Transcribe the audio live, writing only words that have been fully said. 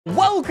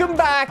Welcome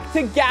back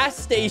to Gas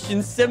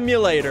Station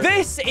Simulator.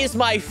 This is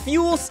my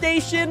fuel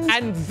station,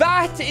 and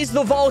that is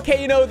the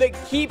volcano that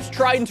keeps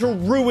trying to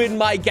ruin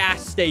my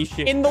gas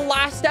station. In the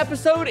last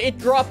episode, it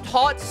dropped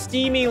hot,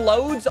 steamy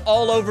loads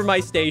all over my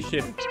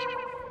station.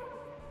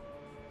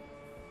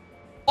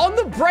 On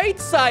the bright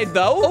side,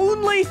 though,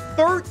 only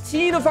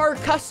 13 of our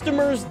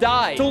customers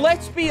died. So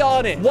let's be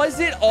honest,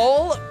 was it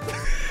all...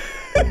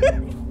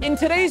 In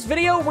today's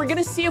video, we're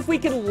gonna see if we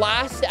can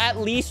last at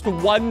least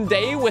one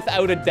day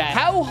without a death.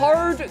 How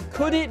hard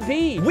could it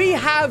be? We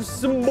have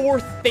some more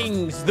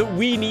things that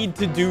we need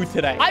to do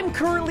today. I'm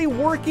currently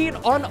working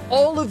on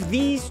all of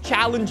these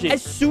challenges.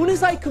 As soon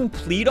as I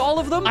complete all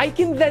of them, I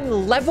can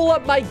then level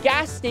up my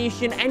gas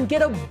station and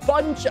get a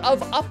bunch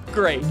of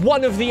upgrades.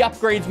 One of the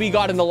upgrades we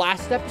got in the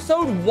last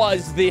episode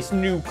was this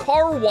new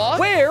car wash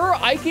where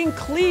I can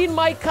clean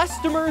my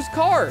customer's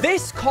car.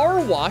 This car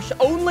wash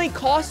only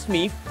cost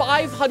me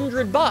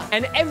 500 bucks.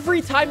 And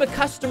every time a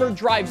customer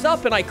drives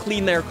up and I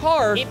clean their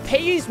car, it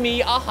pays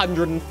me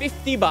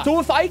 150 bucks. So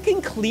if I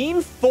can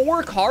clean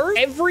 4 cars,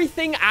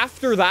 everything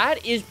after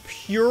that is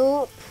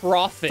pure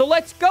profit. So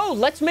let's go.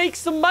 Let's make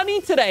some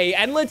money today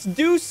and let's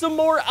do some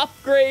more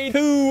upgrades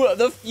to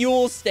the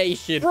fuel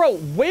station. Bro,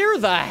 where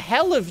the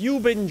hell have you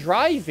been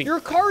driving? Your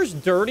car's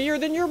dirtier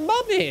than your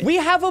mom is. We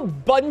have a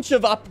bunch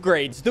of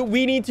upgrades that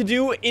we need to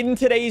do in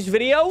today's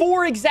video.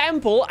 For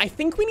example, I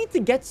think we need to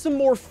get some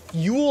more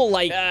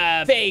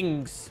fuel-like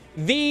things.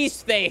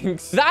 These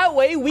things. That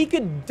way, we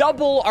could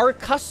double our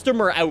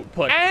customer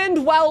output.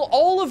 And while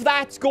all of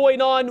that's going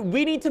on,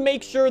 we need to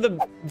make sure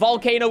the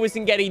volcano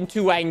isn't getting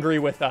too angry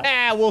with us.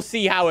 We'll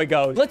see how it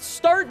goes. Let's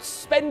start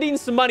spending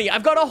some money.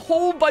 I've got a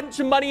whole bunch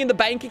of money in the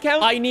bank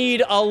account. I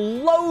need a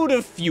load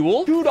of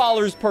fuel,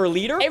 $2 per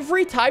liter.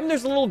 Every time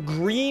there's a little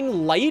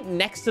green light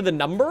next to the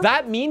number,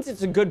 that means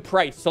it's a good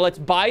price. So let's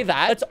buy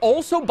that. Let's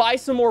also buy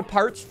some more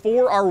parts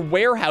for our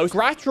warehouse.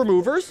 Scratch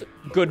removers,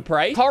 good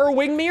price. Car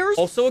wing mirrors,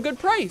 also a good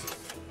price.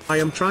 I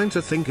am trying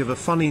to think of a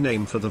funny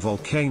name for the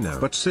volcano,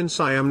 but since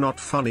I am not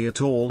funny at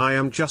all, I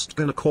am just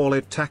gonna call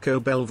it Taco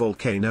Bell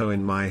Volcano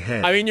in my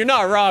head. I mean, you're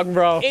not wrong,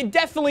 bro. It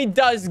definitely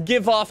does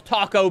give off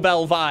Taco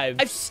Bell vibes.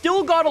 I've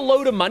still got a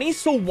load of money,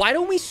 so why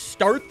don't we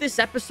start this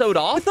episode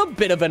off with a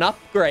bit of an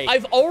upgrade?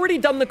 I've already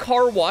done the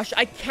car wash.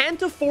 I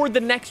can't afford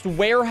the next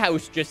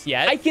warehouse just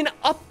yet. I can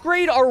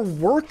upgrade our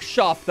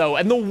workshop, though,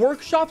 and the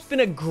workshop's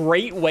been a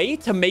great way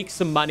to make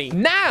some money.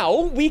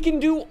 Now, we can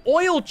do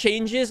oil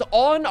changes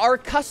on our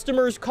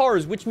customers'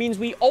 cars, which means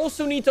we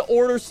also need to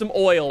order some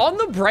oil. On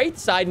the bright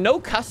side, no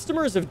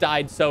customers have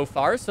died so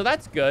far, so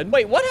that's good.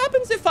 Wait, what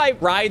happens if I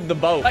ride the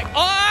boat? Like,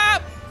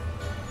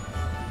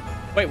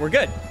 wait, we're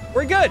good.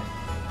 We're good.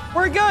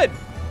 We're good.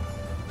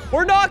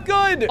 We're not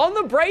good. On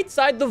the bright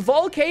side, the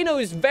volcano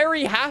is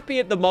very happy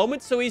at the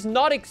moment, so he's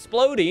not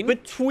exploding.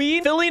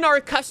 Between filling our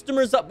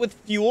customers up with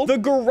fuel, the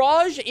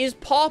garage is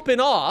popping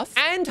off,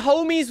 and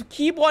homies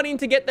keep wanting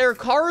to get their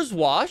cars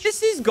washed.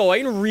 This is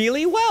going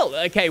really well.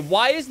 Okay,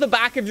 why is the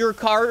back of your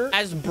car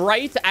as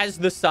bright as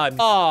the sun?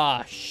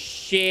 Aw,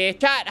 shit.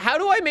 Chat, how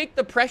do I make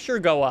the pressure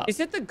go up? Is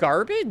it the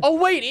garbage? Oh,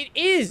 wait, it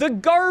is. The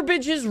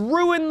garbage has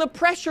ruined the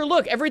pressure.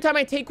 Look, every time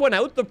I take one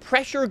out, the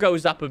pressure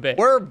goes up a bit.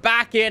 We're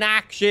back in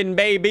action,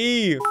 baby.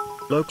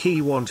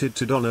 Low-key wanted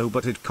to dono,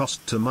 but it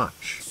cost too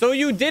much. So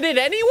you did it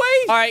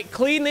anyway? All right,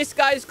 clean this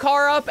guy's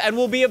car up and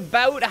we'll be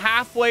about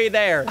halfway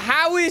there.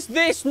 How is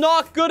this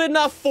not good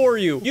enough for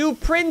you? You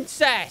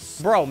princess.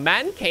 Bro,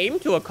 man came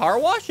to a car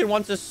wash and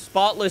wants a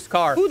spotless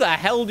car. Who the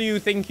hell do you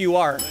think you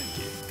are?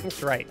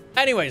 That's right.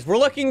 Anyways, we're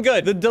looking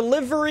good. The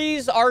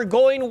deliveries are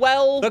going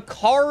well. The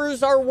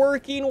cars are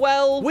working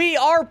well. We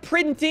are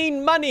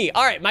printing money.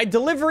 All right, my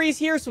delivery's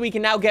here, so we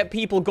can now get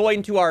people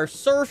going to our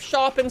surf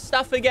shop and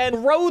stuff again.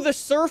 Throw the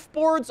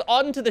surfboards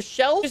onto the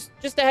shelf.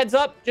 Just a heads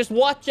up. Just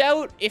watch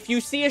out. If you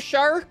see a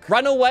shark,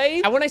 run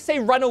away. And when I say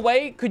run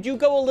away, could you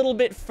go a little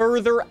bit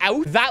further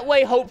out? That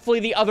way, hopefully,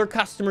 the other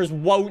customers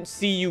won't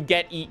see you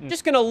get eaten.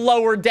 Just gonna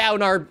lower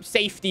down our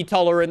safety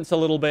tolerance a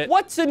little bit.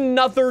 What's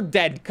another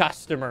dead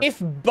customer? If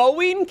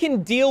Boeing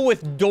can deal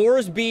with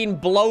doors being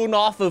blown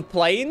off of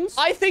planes,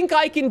 I think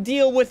I can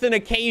deal with an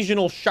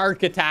occasional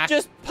shark attack.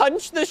 Just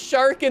punch the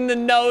shark in the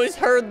nose.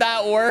 Heard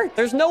that work?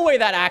 There's no way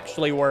that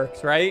actually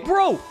works, right?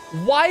 Bro,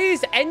 why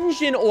is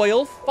engine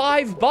oil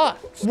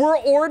 $5? We're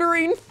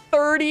ordering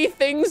 30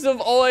 things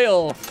of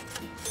oil.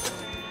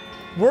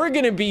 We're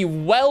gonna be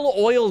well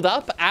oiled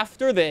up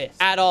after this.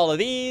 Add all of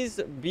these.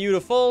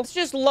 Beautiful. Let's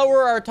just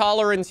lower our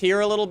tolerance here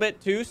a little bit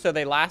too, so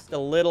they last a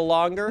little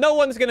longer. No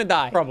one's gonna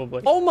die,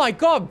 probably. Oh my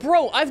god,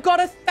 bro, I've got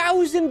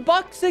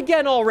 $1,000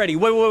 again already.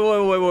 Wait.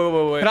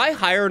 Could I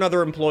hire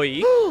another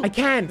employee? I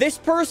can. This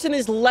person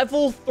is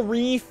level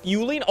 3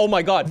 fueling. Oh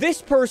my god.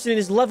 This person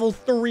is level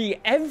 3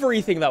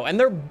 everything though, and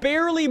they're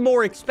barely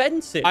more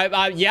expensive.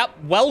 Yep,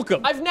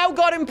 welcome. I've now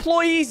got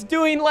employees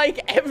doing like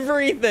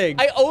everything.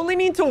 I only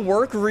need to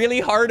work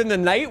really hard in the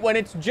night when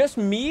it's just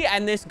me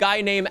and this guy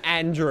named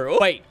Andrew.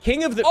 Wait,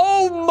 king of the...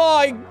 Oh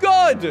my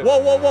god!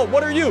 Whoa.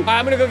 What are you?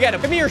 I'm gonna go get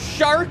him. Come here,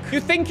 shark. You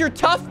think you're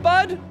tough,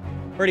 bud?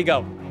 Where'd he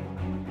go?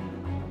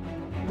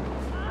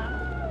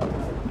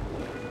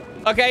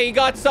 Okay, he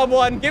got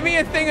someone. Give me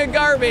a thing of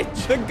garbage.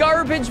 The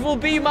garbage will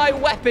be my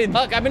weapon.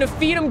 Look, I'm gonna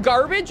feed him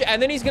garbage,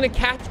 and then he's gonna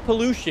catch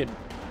pollution.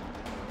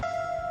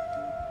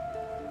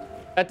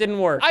 That didn't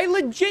work. I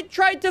legit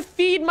tried to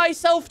feed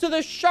myself to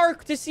the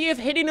shark to see if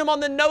hitting him on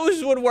the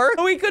nose would work,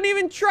 but we couldn't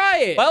even try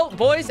it. Well,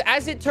 boys,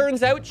 as it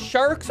turns out,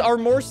 sharks are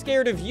more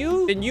scared of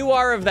you than you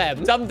are of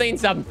them. Something,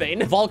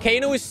 something.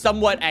 Volcano is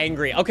somewhat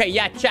angry. Okay,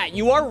 yeah, chat,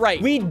 you are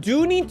right. We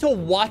do need to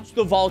watch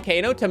the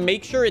volcano to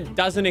make sure it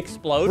doesn't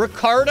explode.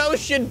 Ricardo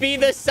should be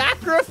the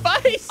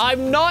sacrifice.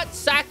 I'm not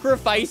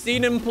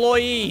sacrificing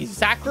employees.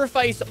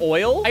 Sacrifice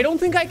oil? I don't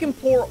think I can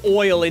pour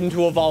oil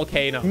into a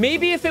volcano.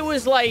 Maybe if it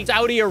was like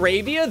Saudi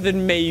Arabia,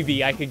 then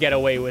maybe I could get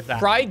away with that.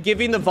 Try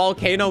giving the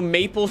volcano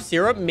maple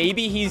syrup.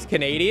 Maybe he's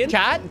Canadian.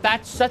 Chat,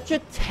 that's such a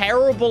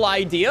terrible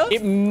idea.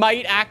 It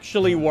might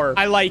actually work.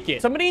 I like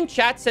it. Somebody in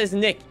chat says,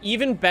 Nick,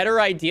 even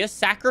better idea,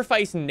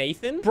 sacrifice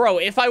Nathan. Bro,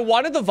 if I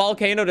wanted the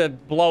volcano to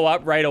blow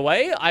up right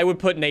away, I would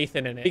put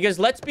Nathan in it. Because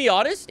let's be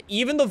honest,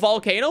 even the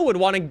volcano would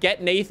want to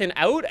get Nathan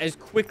out as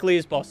quickly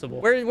as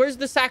possible. Where's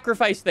the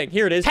sacrifice thing?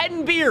 Here it is.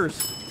 10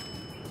 beers.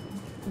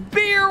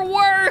 Beer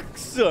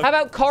works. How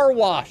about car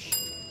wash?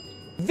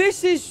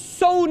 This is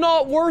so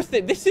not worth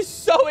it. This is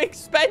so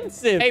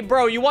expensive. Hey,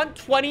 bro, you want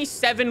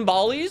 27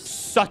 volleys?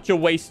 Such a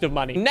waste of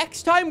money.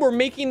 Next time, we're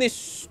making this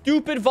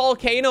stupid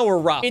volcano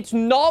erupt. It's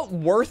not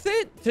worth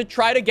it to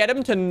try to get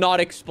him to not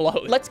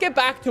explode. Let's get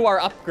back to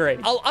our upgrade.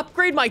 I'll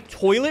upgrade my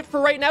toilet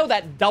for right now.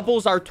 That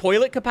doubles our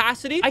toilet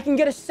capacity. I can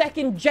get a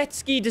second jet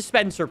ski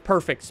dispenser.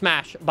 Perfect.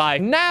 Smash. Bye.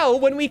 Now,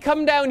 when we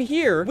come down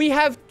here, we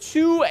have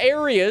 2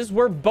 areas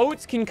where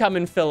boats can come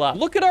and fill up.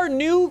 Look at our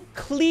new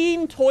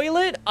clean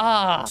toilet.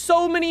 Ah,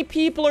 so many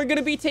people are going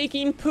to be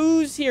taking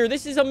poos here.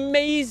 This is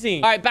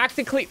amazing. All right, back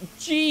to clean.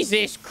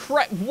 Jesus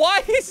Christ.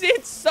 Why is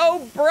it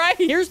so bright?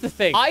 Here's the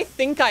thing. I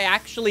think I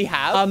actually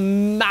have a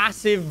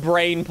massive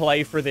brain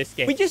play for this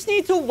game. We just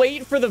need to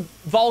wait for the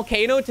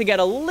volcano to get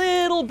a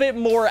little bit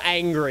more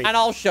angry, and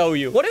I'll show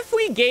you. What if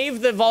we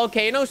gave the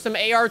volcano some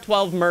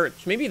AR-12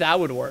 merch? Maybe that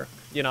would work.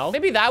 You know,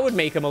 maybe that would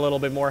make him a little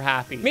bit more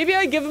happy. Maybe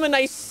I give him a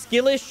nice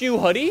skill issue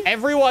hoodie.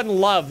 Everyone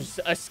loves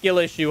a skill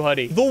issue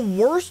hoodie. The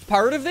worst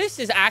part of this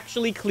is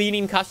actually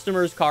cleaning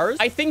customers' cars.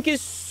 I think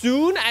as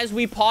soon as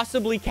we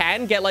possibly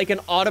can get like an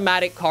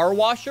automatic car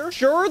washer.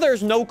 Sure,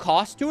 there's no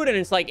cost to it and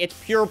it's like, it's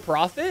pure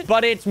profit,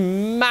 but it's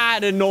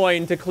mad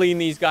annoying to clean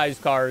these guys'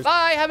 cars.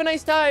 Bye, have a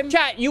nice time.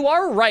 Chat, you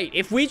are right.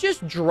 If we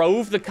just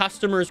drove the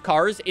customers'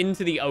 cars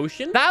into the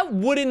ocean, that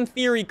would in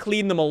theory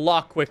clean them a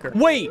lot quicker.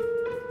 Wait,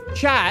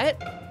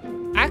 chat.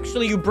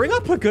 Actually, you bring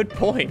up a good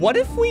point. What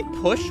if we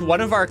push one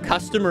of our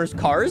customers'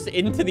 cars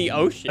into the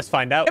ocean? Let's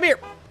find out. Come here.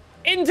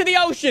 Into the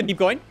ocean. Keep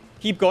going.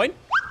 Keep going.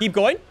 Keep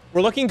going.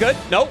 We're looking good.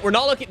 No, we're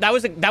not looking. That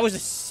was a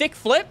sick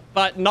flip,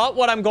 but not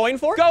what I'm going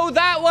for. Go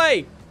that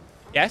way.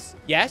 Yes.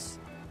 Yes.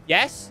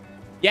 Yes.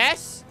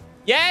 Yes.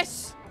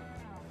 Yes.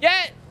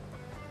 Yeah.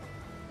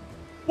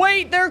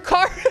 Wait, their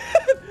car...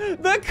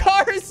 the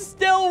cars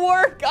still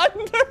work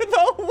under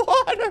the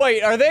water.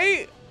 Wait, are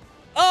they...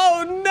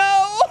 Oh,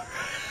 no.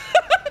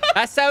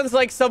 That sounds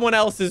like someone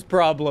else's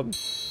problem.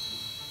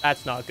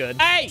 That's not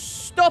good. Hey,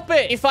 stop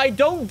it. If I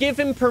don't give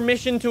him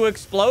permission to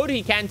explode,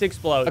 he can't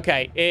explode.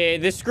 Okay,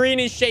 the screen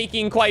is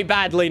shaking quite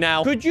badly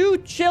now. Could you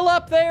chill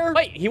up there?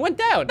 Wait, he went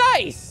down.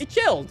 Nice. He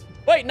chilled.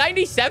 Wait,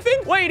 97?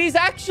 Wait, he's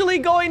actually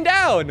going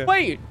down.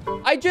 Wait,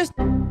 I just...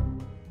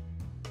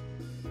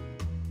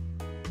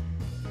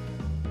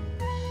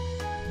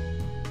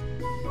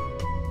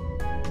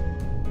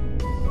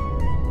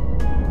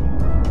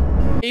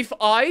 If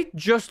I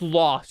just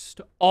lost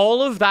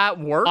all of that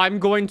work, I'm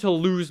going to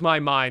lose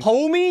my mind.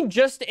 Homie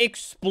just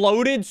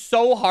exploded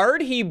so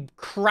hard, he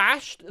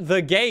crashed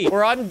the game.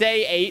 We're on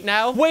day 8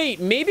 now. Wait,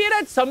 maybe it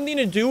had something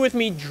to do with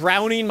me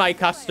drowning my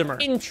customer.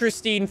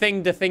 Interesting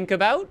thing to think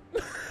about.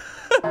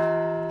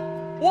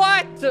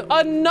 What?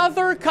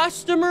 Another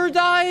customer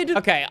died?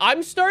 Okay,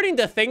 I'm starting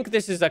to think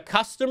this is a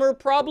customer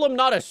problem,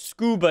 not a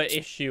scuba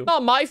issue.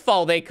 Not my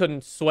fault they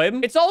couldn't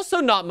swim. It's also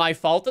not my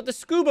fault that the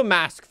scuba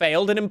mask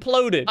failed and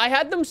imploded. I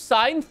had them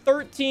sign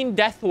 13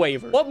 death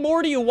waivers. What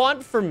more do you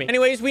want from me?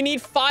 Anyways, we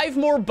need 5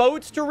 more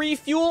boats to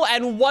refuel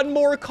and 1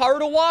 more car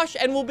to wash,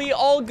 and we'll be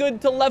all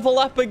good to level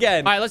up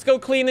again. All right, let's go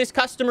clean this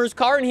customer's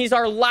car, and he's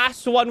our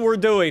last one we're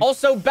doing.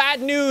 Also, bad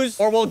news,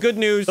 or well, good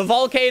news. The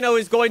volcano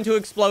is going to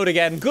explode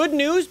again. Good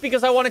news,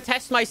 because I want to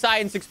test my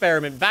science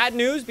experiment. Bad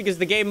news because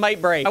the game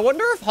might break. I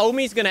wonder if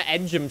homie's gonna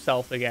edge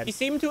himself again. He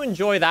seemed to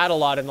enjoy that a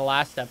lot in the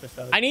last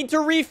episode. I need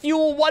to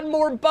refuel 1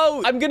 more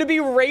boat. I'm gonna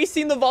be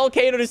racing the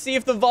volcano to see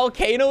if the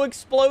volcano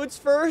explodes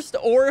first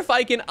or if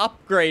I can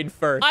upgrade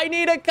first. I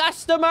need a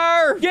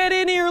customer. Get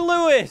in here,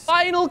 Lewis.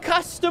 Final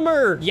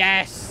customer.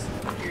 Yes.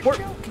 You're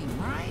joking,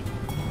 right?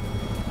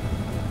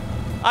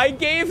 I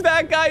gave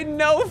that guy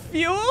no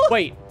fuel.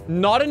 Wait,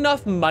 not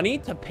enough money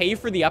to pay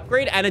for the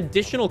upgrade and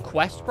additional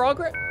quest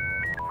progress?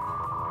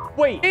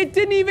 Wait, it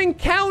didn't even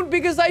count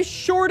because I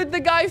shorted the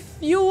guy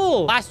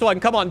fuel. Last one.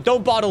 Come on.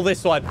 Don't bottle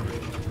this one.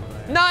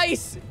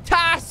 Nice.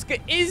 task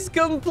is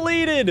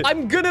completed.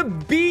 I'm gonna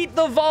beat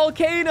the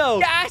volcano.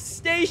 Gas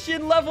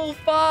station level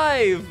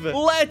 5.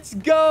 Let's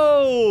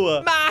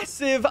go.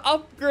 Massive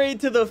upgrade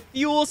to the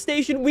fuel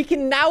station. We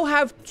can now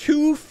have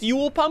 2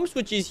 fuel pumps,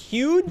 which is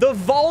huge. The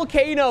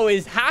volcano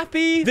is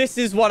happy. This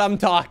is what I'm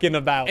talking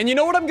about. And you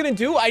know what I'm gonna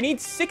do? I need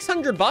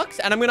 600 bucks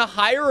and I'm gonna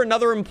hire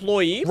another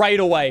employee right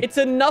away. It's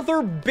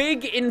another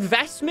big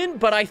investment,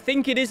 but I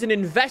think it is an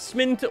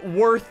investment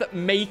worth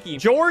making.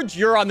 George,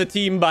 you're on the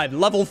team, bud.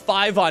 Level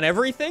 5 on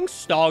everything.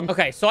 Stog.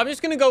 Okay, so I'm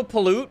just gonna go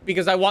pollute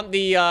because I want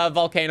the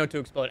volcano to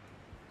explode.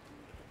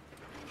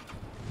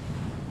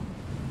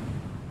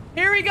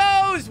 Here he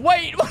goes.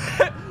 Wait.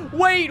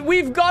 Wait,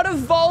 we've got a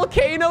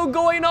volcano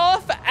going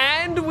off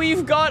and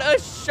we've got a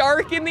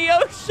shark in the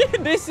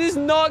ocean. This has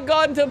not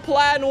gone to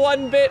plan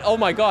one bit. Oh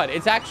my God,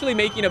 it's actually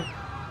making a...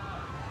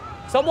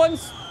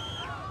 Someone's...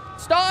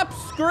 Stop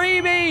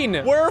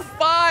screaming. We're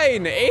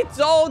fine. It's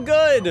all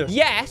good.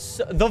 Yes,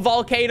 the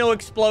volcano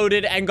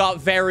exploded and got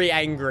very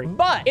angry.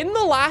 But in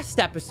the last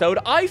episode,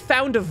 I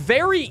found a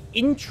very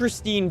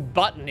interesting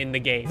button in the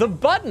game. The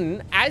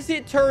button, as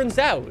it turns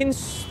out, can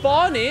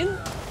spawn in...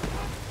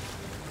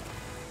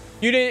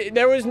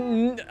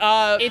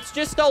 it's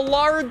just a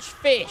large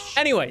fish.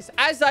 Anyways,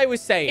 as I was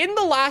saying, in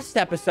the last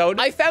episode,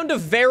 I found a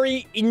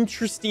very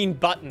interesting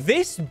button.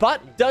 This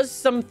button does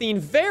something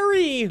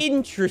very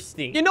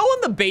interesting. You know,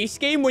 on the base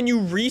game, when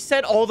you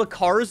reset all the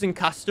cars and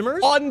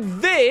customers,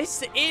 on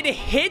this, it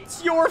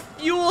hits your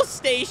fuel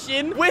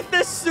station with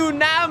a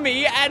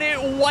tsunami and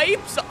it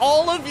wipes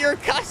all of your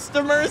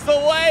customers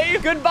away.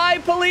 Goodbye,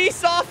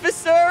 police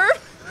officer.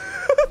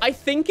 I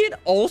think it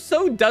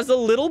also does a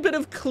little bit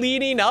of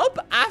cleaning up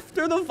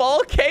after the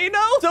volcano.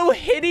 So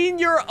hitting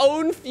your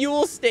own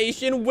fuel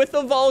station with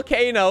a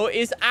volcano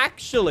is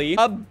actually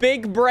a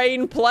big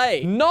brain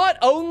play. Not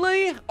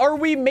only are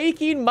we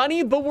making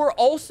money, but we're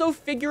also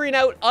figuring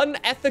out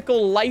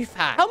unethical life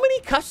hacks. How many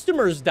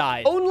customers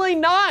died? Only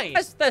 9.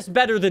 That's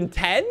better than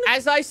 10.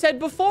 As I said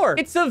before,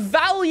 it's a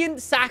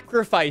valiant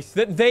sacrifice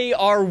that they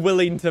are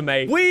willing to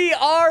make. We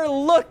are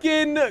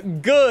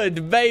looking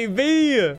good, baby.